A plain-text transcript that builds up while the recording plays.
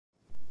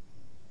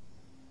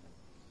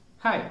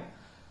Hi,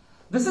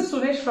 this is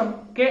Suresh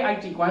from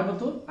KIT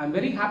Coimbatore. I'm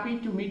very happy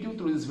to meet you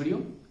through this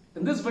video.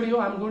 In this video,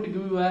 I'm going to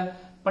give you a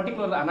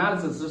particular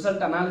result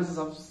analysis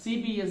of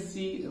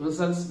CBSE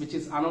results which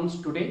is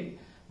announced today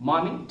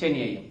morning 10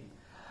 a.m.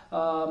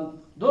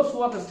 Those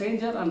who are the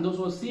stranger and those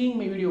who are seeing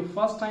my video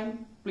first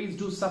time, please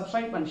do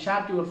subscribe and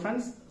share to your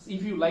friends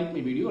if you like my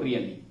video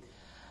really.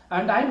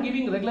 And I am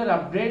giving regular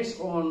updates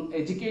on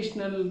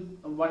educational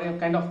whatever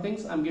kind of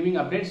things. I'm giving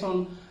updates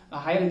on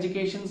higher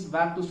educations,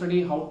 where to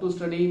study, how to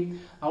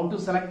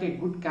select a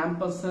good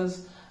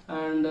campuses,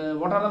 and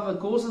what are the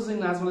courses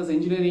in as well as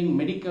engineering,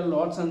 medical,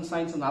 arts and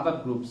science and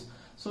other groups.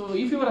 So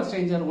if you are a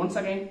stranger, once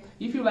again,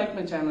 if you like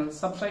my channel,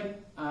 subscribe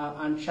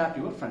and share to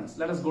your friends.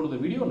 Let us go to the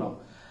video now.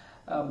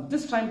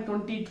 This time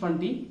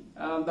 2020,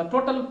 the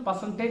total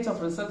percentage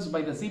of results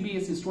by the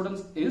CBSE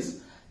students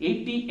is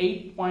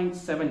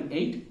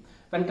 88.78.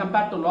 When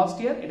compared to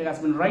last year, it has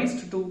been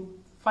raised to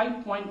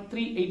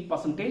 5.38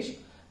 percentage.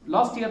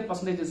 Last year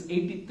percentage is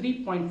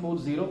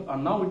 83.40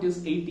 and now it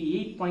is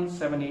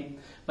 88.78.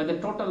 But the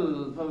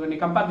total, when you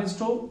compare these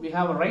two, we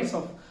have a rise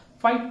of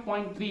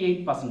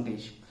 5.38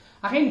 percentage.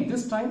 Again,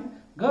 this time,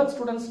 girl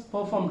students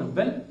performed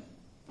well.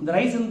 The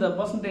rise in the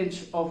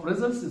percentage of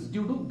results is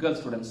due to girl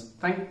students.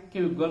 Thank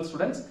you, girl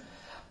students.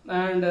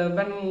 And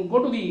when go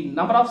to the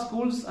number of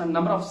schools and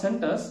number of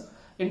centers,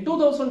 in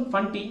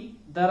 2020,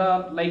 there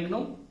are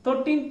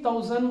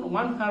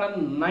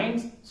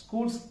 13,109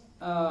 schools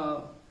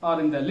are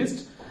in the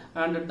list,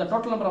 and the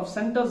total number of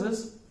centers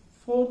is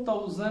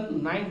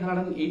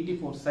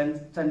 4,984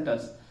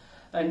 centers.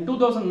 In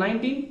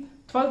 2019,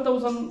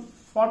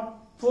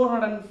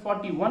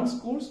 12,441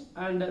 schools,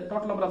 and the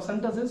total number of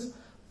centers is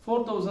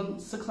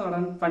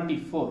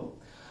 4,624.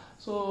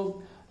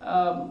 So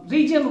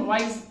region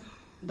wise,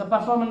 the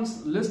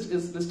performance list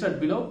is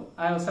listed below.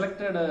 I have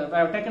selected, I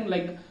have taken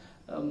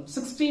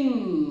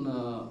 16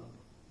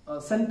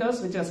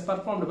 centers which has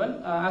performed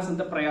well as in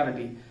the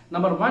priority.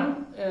 Number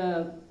 1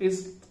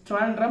 is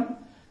Trivandrum,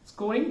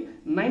 scoring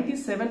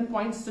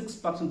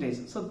 97.6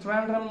 percentage. So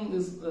Trivandrum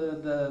is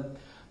the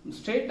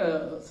state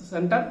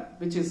center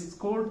which is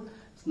scored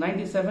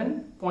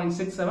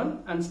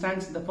 97.67 and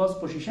stands in the first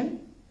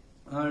position.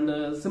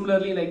 And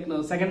similarly,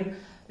 second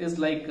is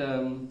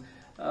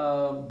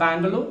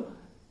Bangalore,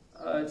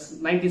 it's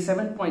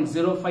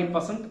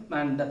 97.05%,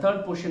 and the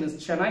third position is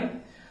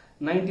Chennai,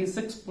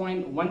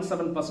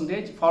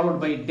 96.17%, followed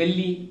by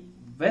Delhi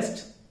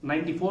West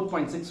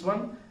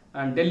 94.61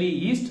 and Delhi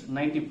East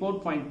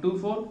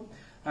 94.24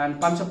 and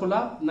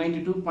Panchakula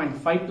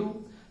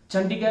 92.52,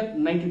 Chandigarh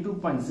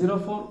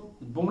 92.04,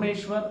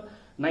 Bhubaneswar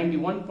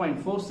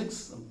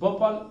 91.46,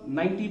 Bhopal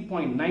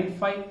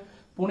 90.95,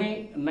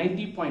 Pune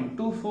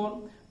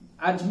 90.24,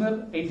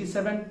 Ajmer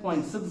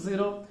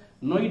 87.60,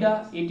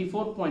 Noida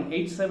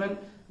 84.87,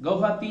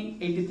 Guwahati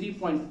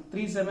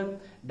 83.37,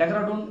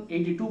 Dehradun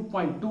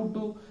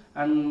 82.22,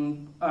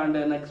 and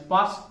next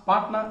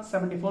Patna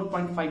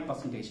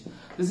 74.5%.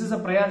 This is a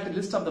priority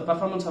list of the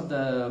performance of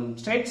the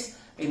states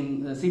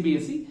in the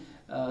CBSE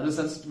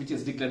results which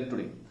is declared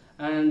today.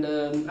 And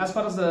as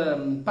far as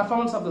the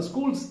performance of the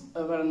schools,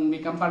 when we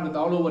compare with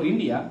all over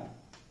India,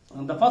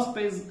 the first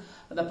place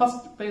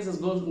is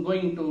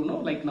going to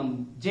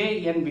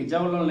JNV,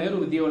 Jawaharlal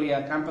Nehru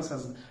Vidyalaya campus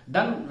has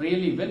done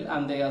really well,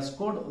 and they have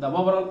scored the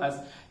overall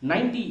as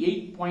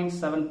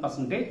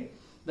 98.7%.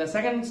 The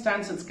second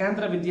stands at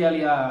Kendra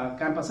Vidyalaya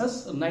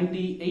campuses,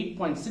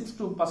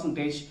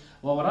 98.62%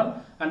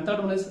 overall, and third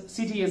one is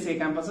CTSA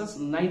campuses,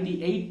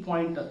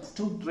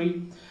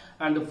 98.23,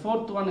 and the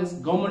fourth one is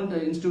government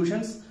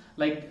institutions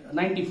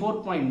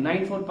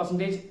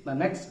 94.94%. The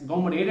next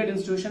government aided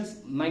institutions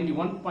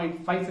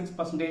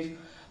 91.56%.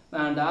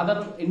 and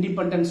other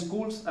independent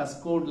schools have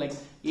scored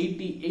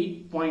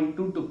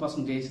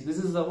 88.22%. This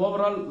is the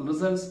overall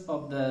results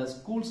of the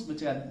schools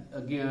which are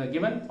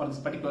given for this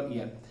particular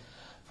year.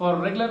 For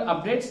regular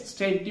updates,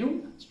 stay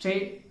tuned,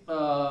 stay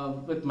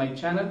with my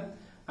channel.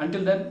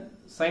 Until then,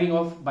 signing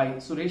off by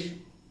Suresh.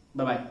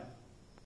 Bye bye.